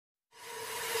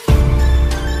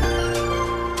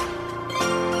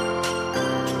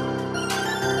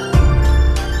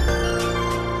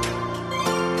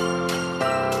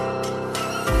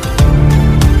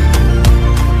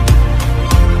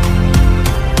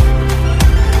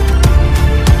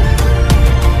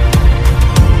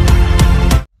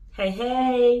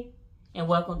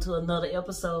welcome to another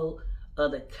episode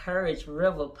of the Courage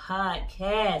River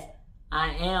Podcast.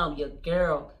 I am your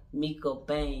girl, Mika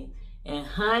Bain. And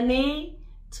honey,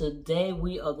 today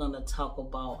we are going to talk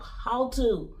about how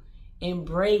to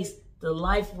embrace the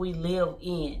life we live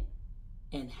in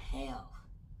and have.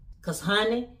 Because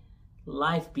honey,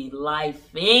 life be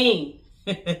lifing.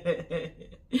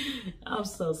 I'm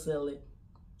so silly.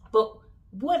 But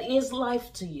what is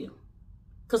life to you?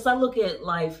 Because I look at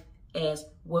life as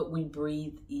what we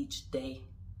breathe each day,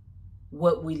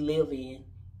 what we live in,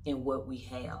 and what we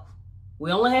have.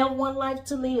 We only have one life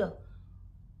to live.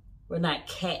 We're not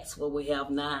cats where we have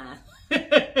 9.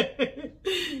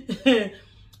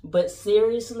 But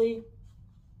seriously,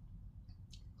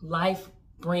 life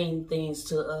brings things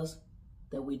to us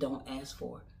that we don't ask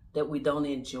for, that we don't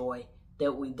enjoy,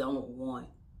 that we don't want.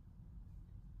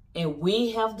 And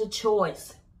we have the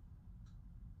choice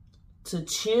to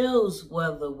choose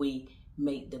whether we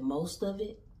make the most of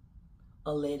it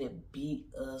or let it beat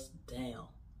us down.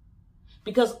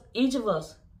 Because each of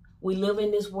us, we live in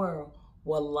this world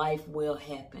where life will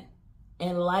happen.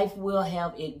 And life will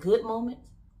have its good moments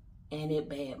and its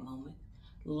bad moments.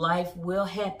 Life will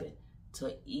happen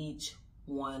to each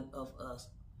one of us.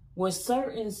 When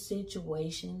certain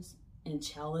situations and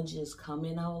challenges come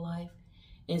in our life,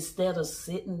 instead of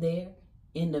sitting there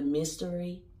in the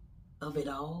mystery of it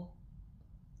all,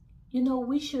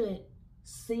 we should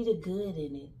see the good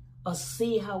in it or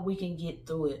see how we can get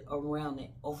through it, around it,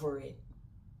 over it.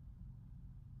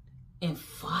 And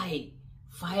fight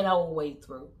our way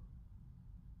through.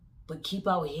 But keep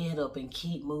our head up and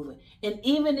keep moving. And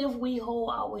even if we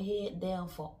hold our head down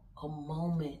for a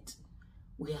moment,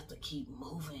 we have to keep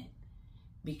moving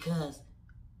because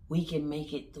we can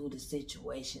make it through the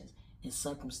situations and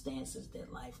circumstances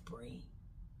that life brings.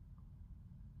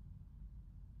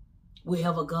 We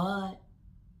have a God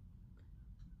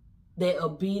that will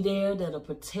be there, that will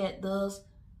protect us,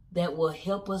 that will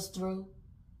help us through.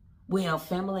 We have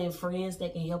family and friends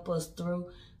that can help us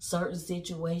through certain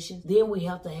situations. Then we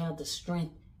have to have the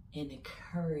strength and the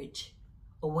courage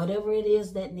or whatever it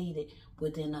is that needed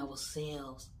within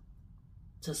ourselves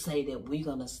to say that we're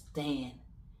going to stand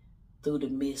through the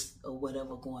midst of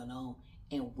whatever going on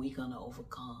and we're going to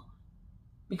overcome.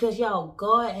 Because y'all,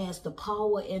 God has the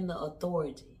power and the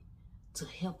authority to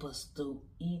help us through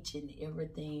each and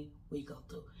everything we go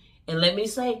through. And let me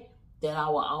say that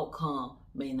our outcome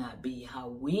may not be how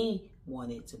we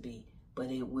want it to be,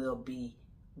 but it will be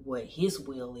what His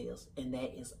will is, and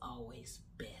that is always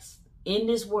best. In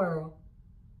this world,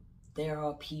 there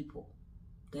are people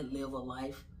that live a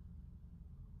life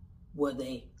where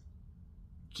they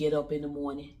get up in the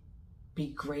morning,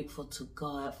 be grateful to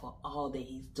God for all that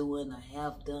He's doing or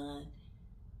have done,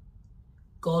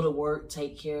 go to work,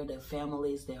 take care of their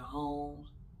families, their homes,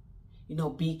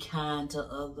 be kind to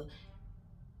others,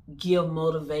 give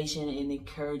motivation and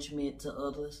encouragement to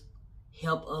others,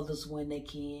 help others when they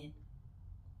can,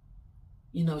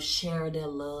 share their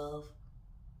love.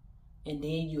 And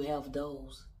then you have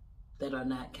those that are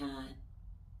not kind,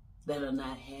 that are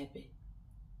not happy,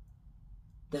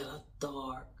 that are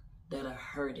dark, that are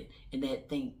hurting, and that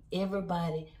think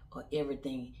everybody or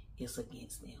everything is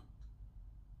against them.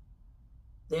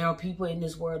 There are people in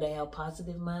this world that have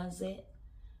positive mindset.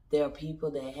 There are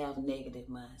people that have negative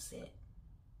mindset.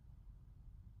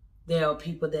 There are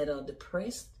people that are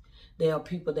depressed. There are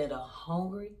people that are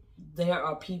hungry. There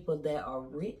are people that are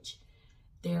rich.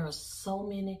 There are so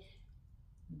many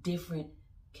different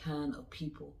kind of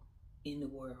people in the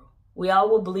world. We all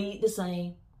will bleed the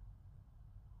same.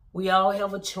 We all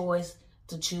have a choice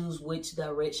to choose which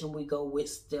direction we go, which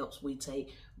steps we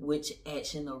take, which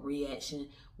action or reaction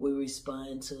we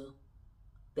respond to.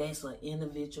 That's an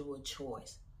individual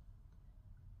choice.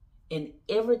 And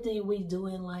everything we do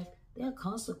in life, there are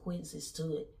consequences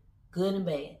to it, good and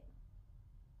bad.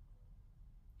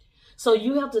 So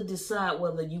you have to decide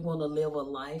whether you want to live a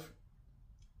life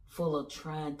full of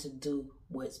trying to do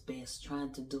what's best,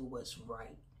 trying to do what's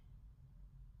right,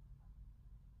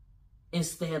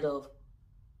 instead of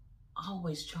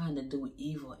always trying to do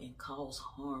evil and cause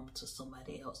harm to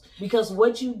somebody else. Because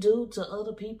what you do to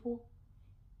other people,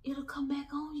 it'll come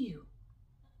back on you.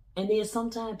 And then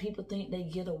sometimes people think they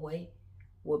get away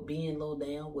with being low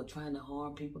down, with trying to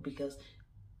harm people, because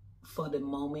for the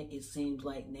moment it seems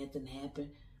like nothing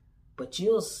happened. But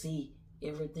you'll see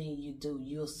everything you do,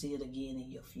 you'll see it again in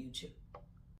your future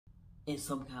in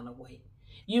some kind of way.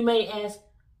 You may ask,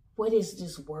 what is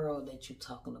this world that you're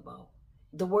talking about?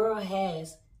 The world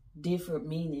has different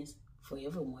meanings for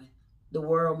everyone. The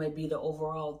world may be the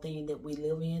overall thing that we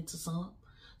live in to some.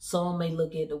 Some may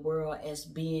look at the world as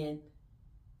being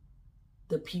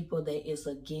the people that is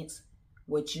against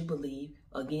what you believe,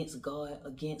 against God,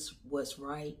 against what's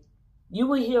right. You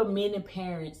will hear many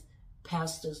parents,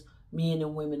 pastors, men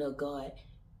and women of God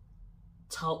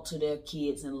talk to their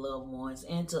kids and loved ones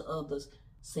and to others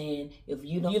saying, if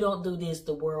you don't do this,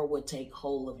 the world will take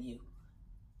hold of you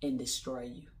and destroy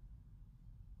you.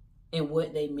 And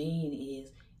what they mean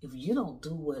is, if you don't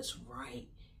do what's right,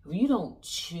 if you don't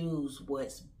choose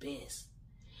what's best,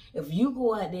 if you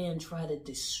go out there and try to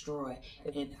destroy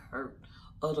and hurt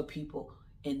other people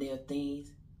and their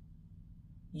things,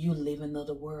 you live in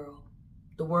the world.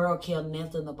 The world cares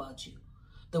nothing about you.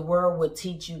 The world will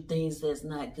teach you things that's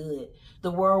not good.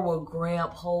 The world will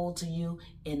grab hold to you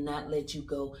and not let you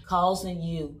go, causing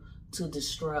you to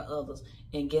destroy others.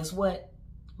 And guess what,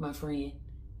 my friend?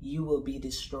 You will be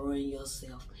destroying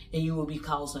yourself, and you will be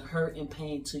causing hurt and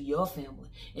pain to your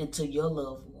family and to your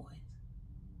loved ones.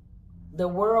 The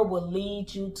world will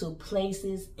lead you to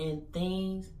places and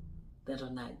things that are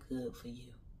not good for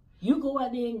you. You go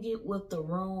out there and get with the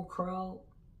wrong crowd,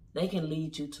 they can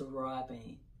lead you to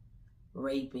robbing,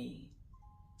 raping,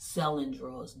 selling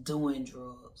drugs, doing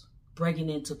drugs, breaking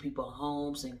into people's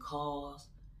homes and cars,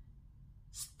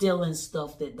 stealing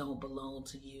stuff that don't belong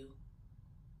to you.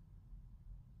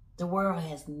 The world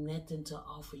has nothing to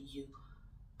offer you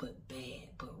but bad,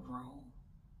 but wrong.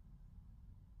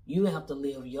 You have to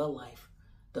live your life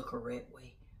the correct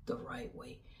way, the right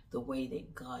way, the way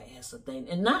that God has ordained.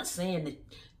 And not saying that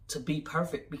to be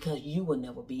perfect, because you will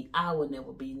never be, I will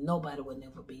never be, nobody will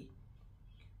never be.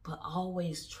 But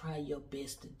always try your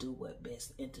best to do what's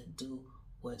best and to do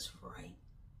what's right.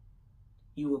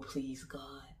 You will please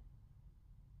God.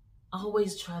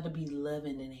 Always try to be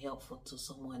loving and helpful to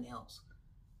someone else.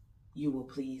 You will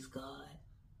please God.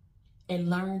 And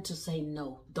learn to say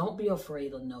no. Don't be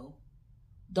afraid of no.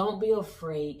 Don't be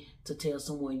afraid to tell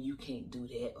someone you can't do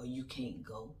that or you can't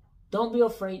go. Don't be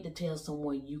afraid to tell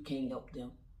someone you can't help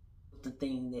them with the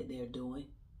thing that they're doing.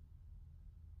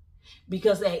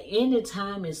 Because at any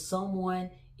time, if someone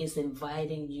is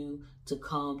inviting you to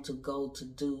come, to go, to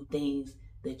do things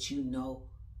that you know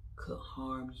could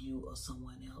harm you or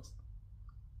someone else,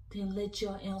 then let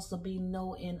your answer be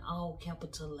no in all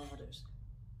capital letters.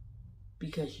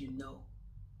 Because you know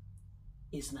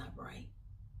it's not right.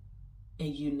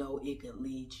 And you know it could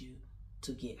lead you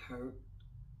to get hurt.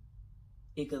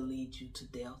 It could lead you to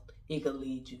death. It could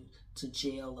lead you to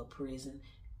jail or prison.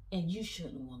 And you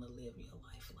shouldn't want to live your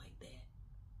life like that.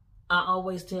 I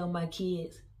always tell my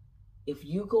kids, if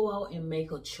you go out and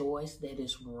make a choice that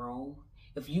is wrong,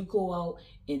 if you go out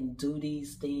and do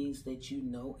these things that you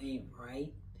know ain't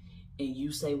right, and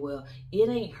you say, well, it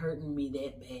ain't hurting me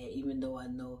that bad, even though I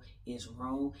know it's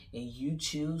wrong, and you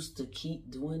choose to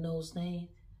keep doing those things,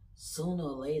 sooner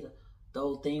or later,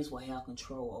 those things will have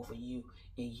control over you,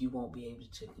 and you won't be able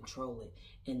to control it.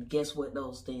 And guess what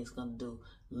those things gonna do?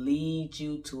 Lead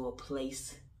you to a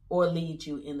place or lead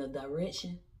you in a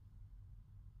direction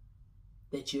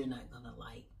that you're not gonna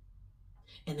like.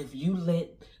 And if you let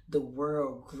the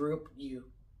world grip you,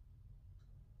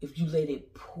 if you let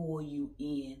it pull you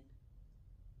in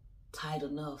tight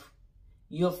enough,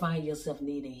 you'll find yourself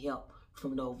needing help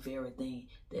from those very things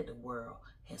that the world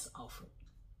has offered.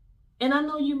 And I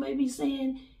know you may be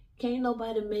saying, can't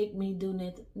nobody make me do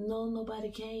nothing. No, nobody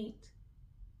can't.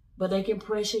 But they can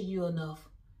pressure you enough.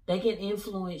 They can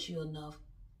influence you enough.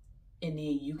 And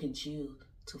then you can choose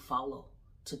to follow,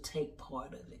 to take part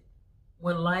of it.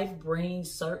 When life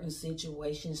brings certain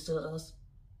situations to us,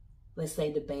 let's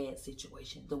say the bad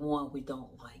situation, the one we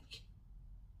don't like,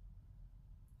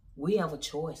 we have a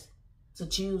choice to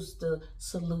choose the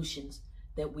solutions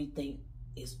that we think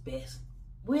is best.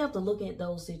 We have to look at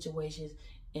those situations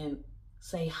and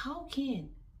say, how can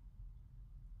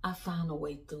I find a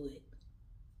way through it?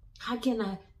 How can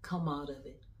I come out of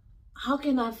it? How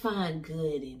can I find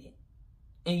good in it?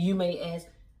 And you may ask,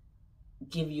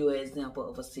 give you an example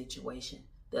of a situation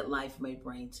that life may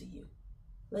bring to you.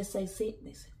 Let's say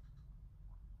sickness.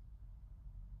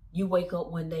 You wake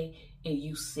up one day and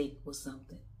you sick with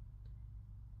something.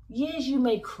 Yes, you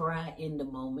may cry in the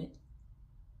moment,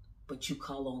 but you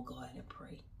call on God and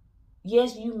pray.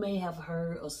 Yes, you may have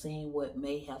heard or seen what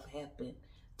may have happened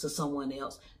to someone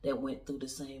else that went through the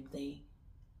same thing,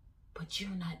 but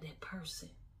you're not that person.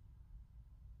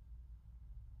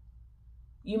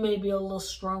 You may be a little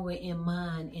stronger in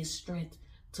mind and strength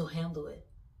to handle it.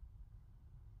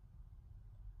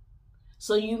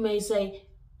 So you may say,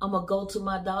 I'm going to go to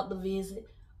my doctor visit,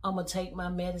 I'm going to take my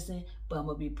medicine, but I'm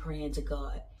going to be praying to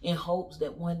God in hopes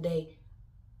that one day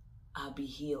I'll be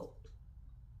healed.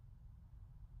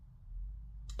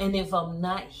 And if I'm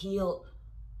not healed,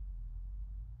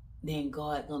 then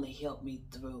God going to help me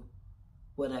through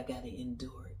what I got to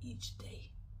endure each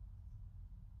day.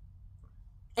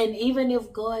 And even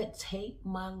if God take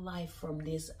my life from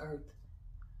this earth,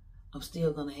 I'm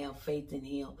still going to have faith in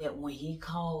him that when he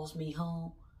calls me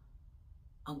home,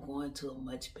 I'm going to a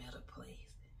much better place.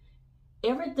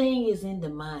 Everything is in the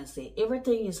mindset.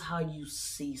 Everything is how you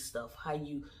see stuff, how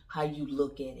you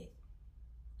look at it.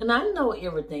 And I know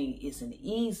everything isn't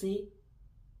easy.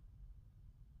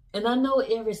 And I know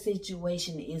every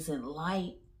situation isn't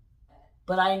light.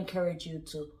 But I encourage you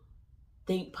to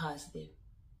think positive.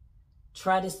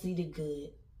 Try to see the good.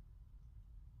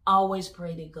 Always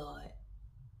pray to God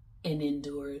and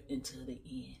endure it until the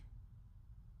end.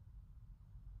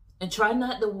 And try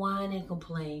not to whine and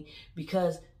complain,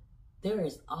 because there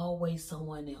is always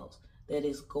someone else that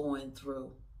is going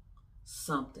through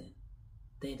something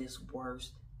that is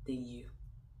worse than you.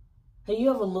 Have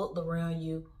you ever looked around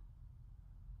you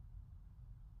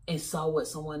and saw what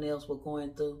someone else was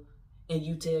going through, and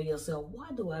you tell yourself, why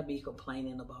do I be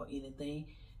complaining about anything?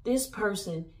 This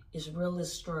person is really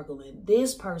struggling.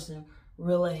 This person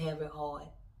really have it hard.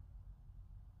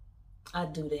 I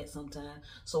do that sometimes,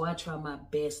 so I try my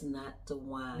best not to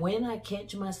whine. When I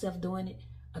catch myself doing it,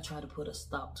 I try to put a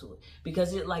stop to it,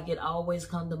 because it always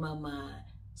comes to my mind,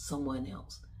 someone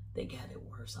else that got it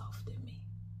worse off than me.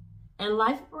 And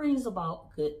life brings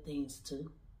about good things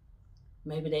too.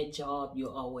 Maybe that job you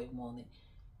always wanted.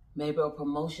 Maybe a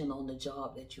promotion on the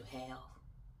job that you have.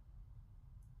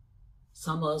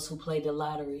 Some of us who play the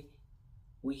lottery,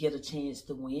 we get a chance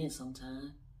to win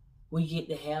sometime. We get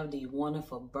to have the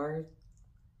wonderful birth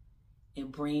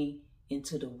and bring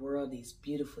into the world these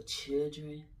beautiful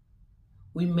children.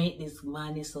 We make this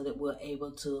money so that we're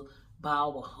able to buy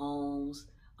our homes,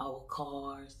 our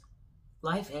cars.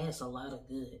 Life has a lot of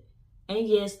good. And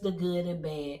yes, the good and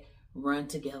bad run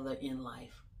together in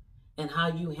life. And how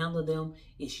you handle them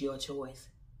is your choice.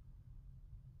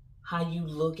 How you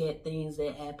look at things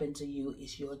that happen to you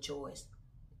is your choice.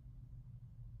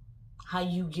 How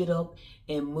you get up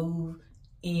and move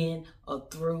in or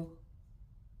through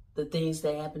the things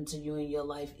that happen to you in your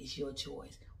life is your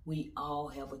choice. We all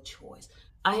have a choice.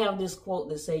 I have this quote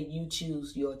that says, you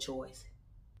choose your choice.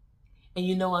 And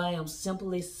you know, I am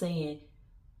simply saying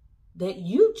that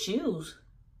you choose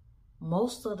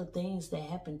most of the things that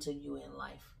happen to you in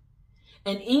life.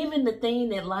 And even the thing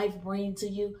that life brings to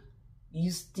you,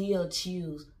 you still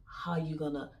choose how you're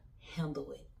going to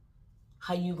handle it.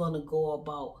 How you're going to go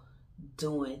about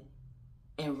doing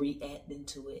and reacting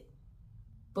to it.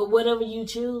 But whatever you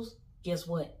choose, guess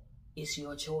what? It's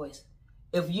your choice.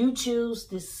 If you choose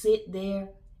to sit there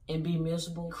and be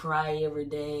miserable, cry every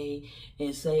day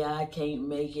and say, I can't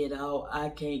make it out, I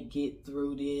can't get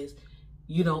through this.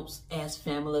 You don't ask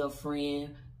family or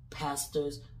friend,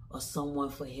 pastors, or someone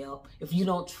for help. If you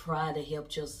don't try to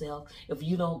help yourself, if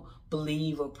you don't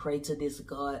believe or pray to this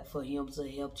God for him to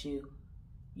help you,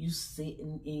 you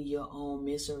sitting in your own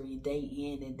misery day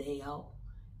in and day out,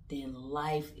 then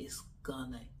life is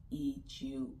gonna eat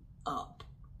you up.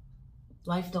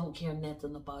 Life don't care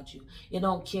nothing about you. It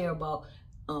don't care about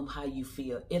how you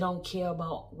feel. It don't care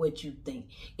about what you think.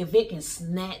 If it can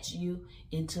snatch you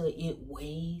into its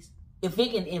ways, if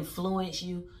it can influence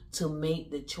you to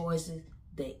make the choices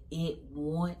that it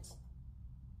wants,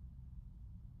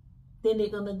 then they're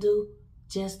gonna do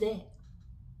just that.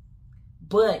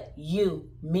 But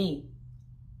you, me,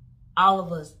 all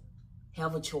of us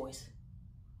have a choice.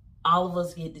 All of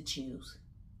us get to choose.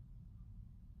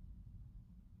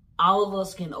 All of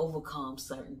us can overcome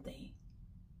certain things.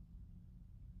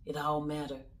 It all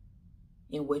matters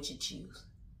in what you choose.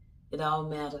 It all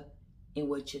matters in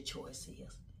what your choice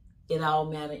is. It all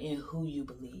matters in who you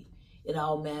believe. It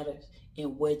all matters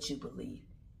in what you believe.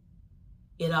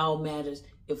 It all matters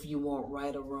if you want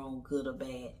right or wrong, good or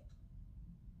bad.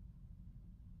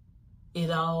 It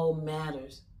all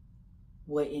matters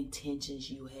what intentions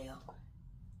you have.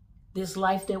 This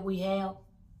life that we have,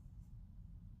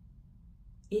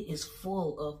 it is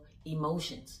full of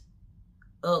emotions.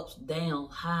 Ups,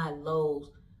 downs, high,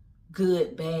 lows,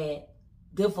 good, bad,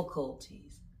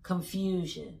 difficulties,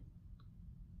 confusion.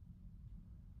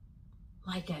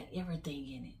 Life got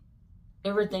everything in it.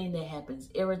 Everything that happens,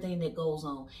 everything that goes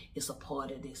on is a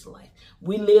part of this life.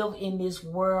 We live in this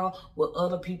world where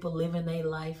other people living their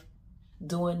life,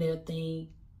 doing their thing,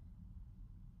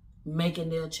 making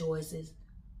their choices.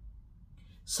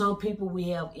 Some people we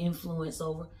have influence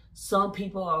over. Some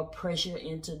people are pressured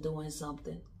into doing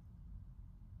something.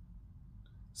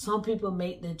 Some people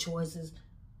make their choices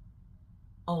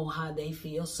on how they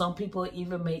feel. Some people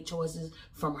even make choices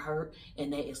from hurt,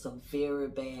 and that is a very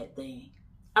bad thing.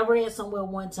 I read somewhere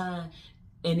one time,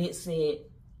 and it said,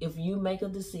 if you make a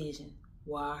decision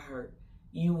while hurt,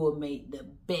 you will make the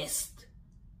best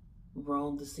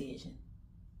wrong decision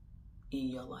in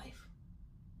your life.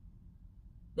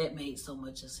 That made so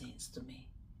much sense to me.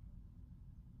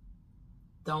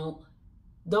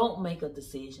 Don't make a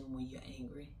decision when you're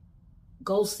angry.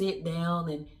 Go sit down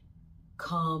and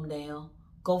calm down.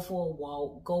 Go for a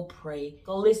walk. Go pray.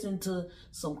 Go listen to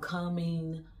some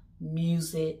calming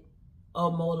music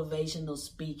or motivational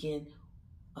speaking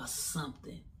or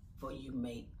something before you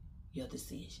make your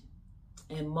decision.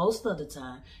 And most of the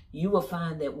time, you will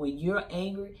find that when you're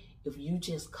angry, if you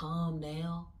just calm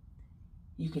down,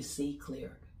 you can see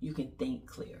clearer. You can think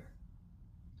clearer.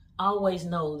 Always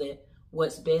know that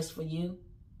what's best for you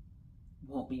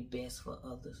won't be best for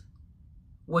others.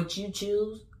 What you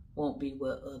choose won't be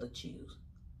what others choose.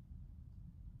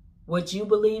 What you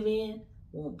believe in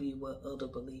won't be what others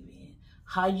believe in.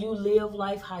 How you live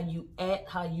life, how you act,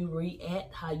 how you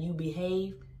react, how you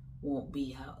behave won't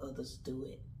be how others do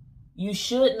it. You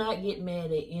should not get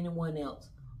mad at anyone else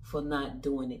for not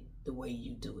doing it the way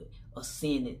you do it or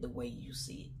seeing it the way you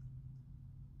see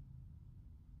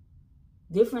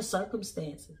it. Different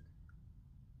circumstances.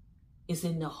 It's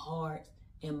in the hearts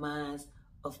and minds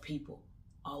of people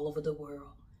all over the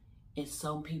world. And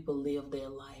some people live their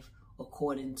life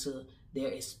according to their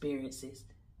experiences,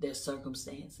 their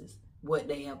circumstances, what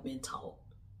they have been taught.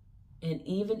 And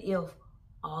even if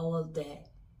all of that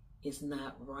is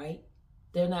not right,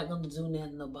 they're not going to do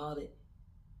nothing about it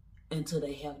until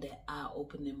they have that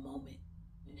eye-opening moment.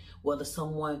 Whether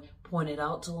someone pointed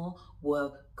out to them,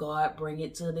 will God bring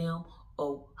it to them,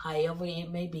 or however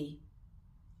it may be,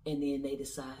 and then they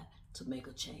decide to make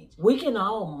a change. We can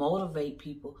all motivate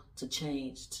people to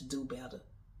change, to do better,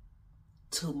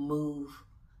 to move,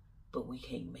 but we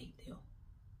can't make them.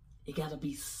 It got to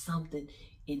be something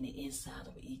in the inside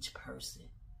of each person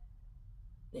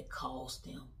that calls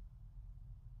them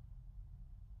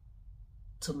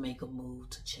to make a move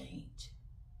to change.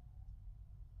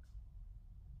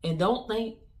 And don't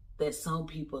think that some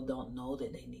people don't know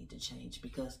that they need to change,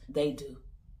 because they do.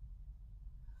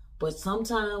 But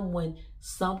sometimes when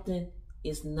something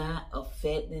is not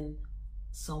affecting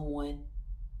someone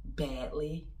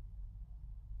badly,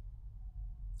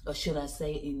 or should I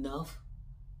say enough,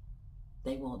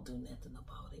 they won't do nothing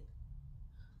about it.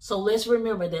 So let's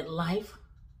remember that life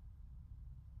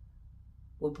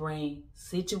will bring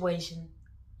situations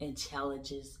and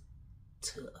challenges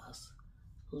to us.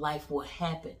 Life will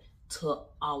happen to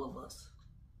all of us.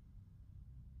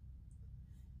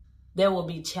 There will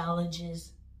be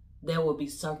challenges, there will be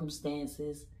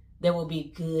circumstances, there will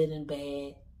be good and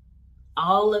bad.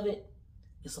 All of it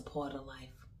is a part of life.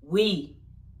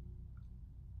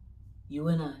 You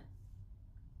and I,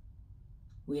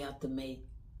 we have to make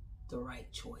the right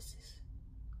choices.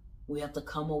 We have to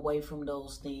come away from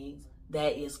those things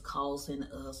that is causing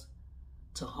us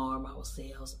to harm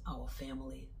ourselves, our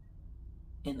family,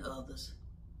 and others.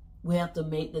 We have to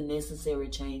make the necessary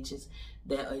changes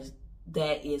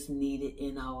that is needed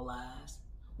in our lives.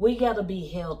 We got to be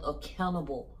held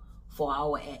accountable for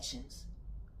our actions,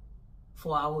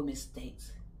 for our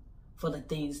mistakes, for the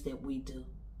things that we do.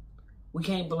 We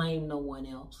can't blame no one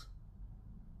else.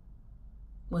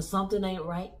 When something ain't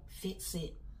right, fix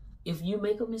it. If you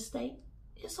make a mistake,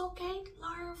 it's okay.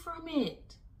 Learn from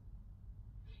it.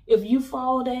 If you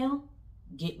fall down,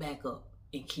 get back up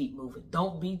and keep moving.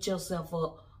 Don't beat yourself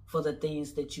up for the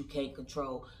things that you can't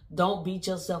control. Don't beat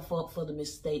yourself up for the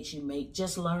mistakes you make.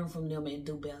 Just learn from them and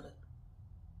do better.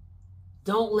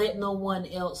 Don't let no one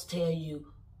else tell you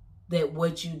that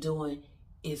what you're doing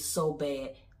is so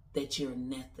bad that you're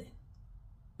nothing,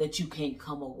 that you can't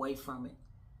come away from it,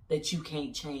 that you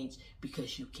can't change,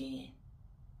 because you can.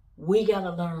 We got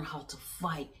to learn how to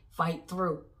fight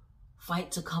through,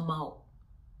 fight to come out.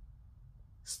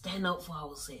 Stand up for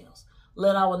ourselves.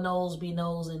 Let our no's be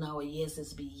no's and our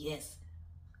yeses be yes.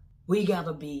 We got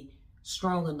to be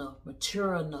strong enough,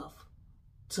 mature enough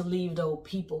to leave those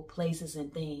people, places,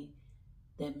 and things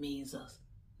that means us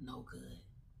no good.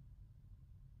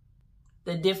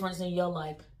 The difference in your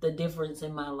life, the difference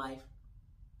in my life,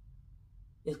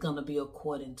 is going to be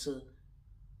according to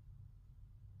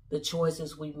the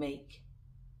choices we make,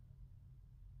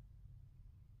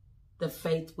 the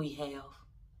faith we have,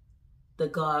 the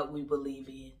God we believe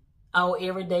in. Our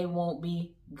everyday won't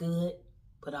be good,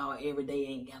 but our everyday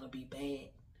ain't got to be bad.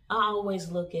 I always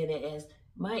look at it as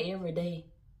my everyday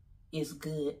is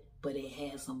good, but it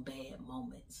has some bad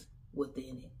moments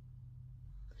within it.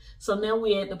 So now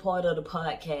we're at the part of the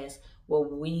podcast where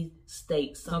we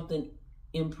state something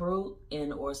improved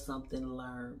and or something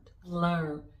learned.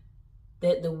 Learn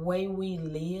that the way we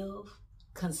live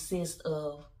consists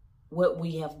of what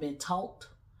we have been taught,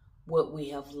 what we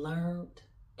have learned,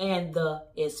 and the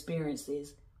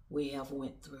experiences we have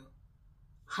went through.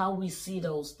 How we see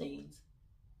those things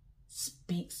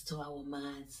speaks to our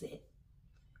mindset,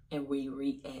 and we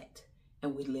react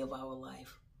and we live our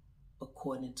life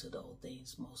according to those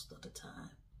things most of the time.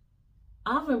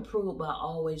 I've improved by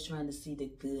always trying to see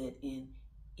the good in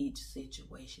each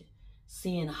situation,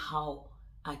 seeing how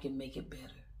I can make it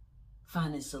better,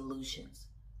 finding solutions,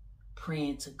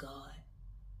 praying to God,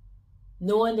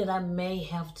 knowing that I may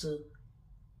have to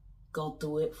go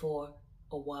through it for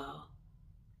a while,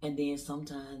 and then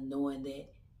sometimes knowing that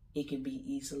it can be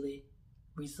easily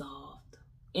resolved.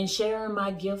 In sharing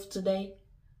my gift today,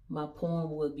 my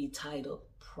poem will be titled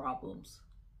Problems.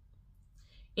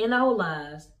 In our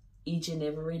lives, each and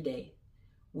every day,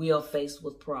 we are faced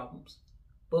with problems,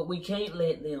 but we can't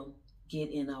let them get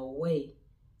in our way.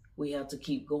 We have to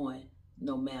keep going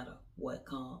no matter what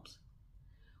comes.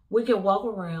 We can walk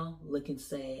around looking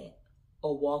sad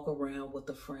or walk around with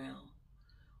a frown.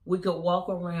 We could walk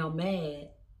around mad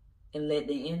and let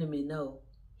the enemy know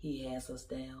he has us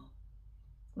down.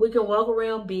 We can walk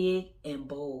around big and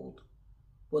bold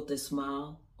with a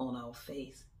smile on our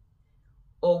face.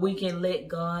 Or we can let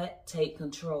God take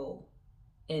control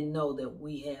and know that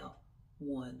we have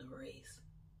won the race.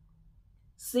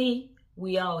 See,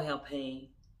 we all have pain.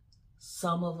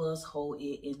 Some of us hold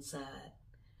it inside,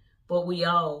 but we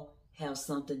all have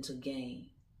something to gain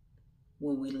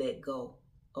when we let go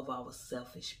of our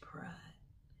selfish pride.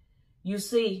 You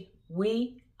see,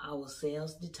 we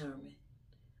ourselves determine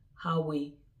how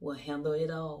we will handle it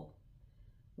all.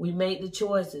 We make the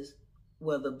choices,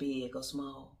 whether big or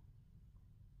small.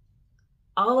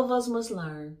 All of us must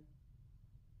learn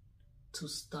to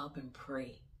stop and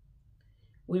pray.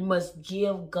 We must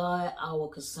give God our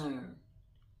concern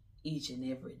each and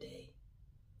every day.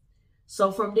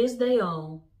 So from this day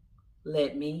on,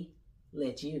 let me,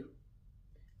 let you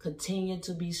continue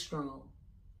to be strong,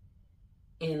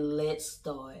 and let's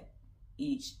start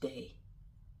each day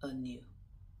anew.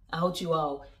 I hope you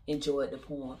all enjoyed the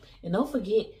poem. And don't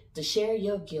forget to share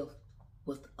your gift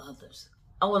with others.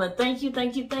 I want to thank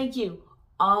you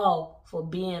all for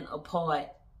being a part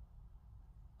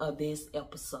of this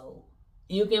episode.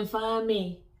 You can find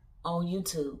me on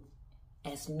YouTube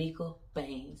as Mika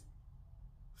Baines.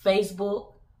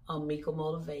 Facebook, I'm Mika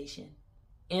Motivation.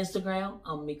 Instagram,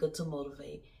 I'm Mika to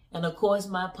Motivate. And of course,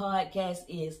 my podcast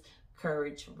is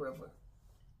Courage River.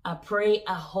 I pray,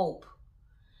 I hope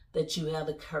that you have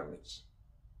the courage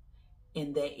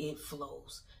and that it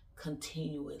flows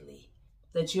continually,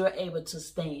 that you're able to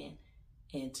stand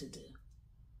and to do.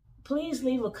 Please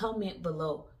leave a comment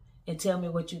below and tell me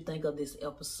what you think of this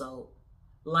episode.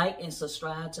 Like and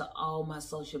subscribe to all my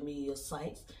social media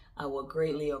sites. I would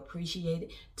greatly appreciate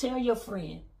it. Tell your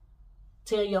friend,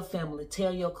 tell your family,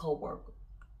 tell your coworker,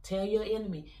 tell your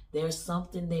enemy. There's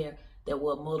something there that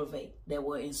will motivate, that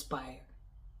will inspire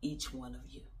each one of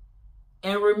you.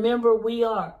 And remember, we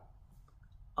are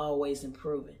always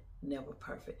improving, never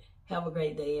perfect. Have a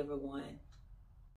great day, everyone.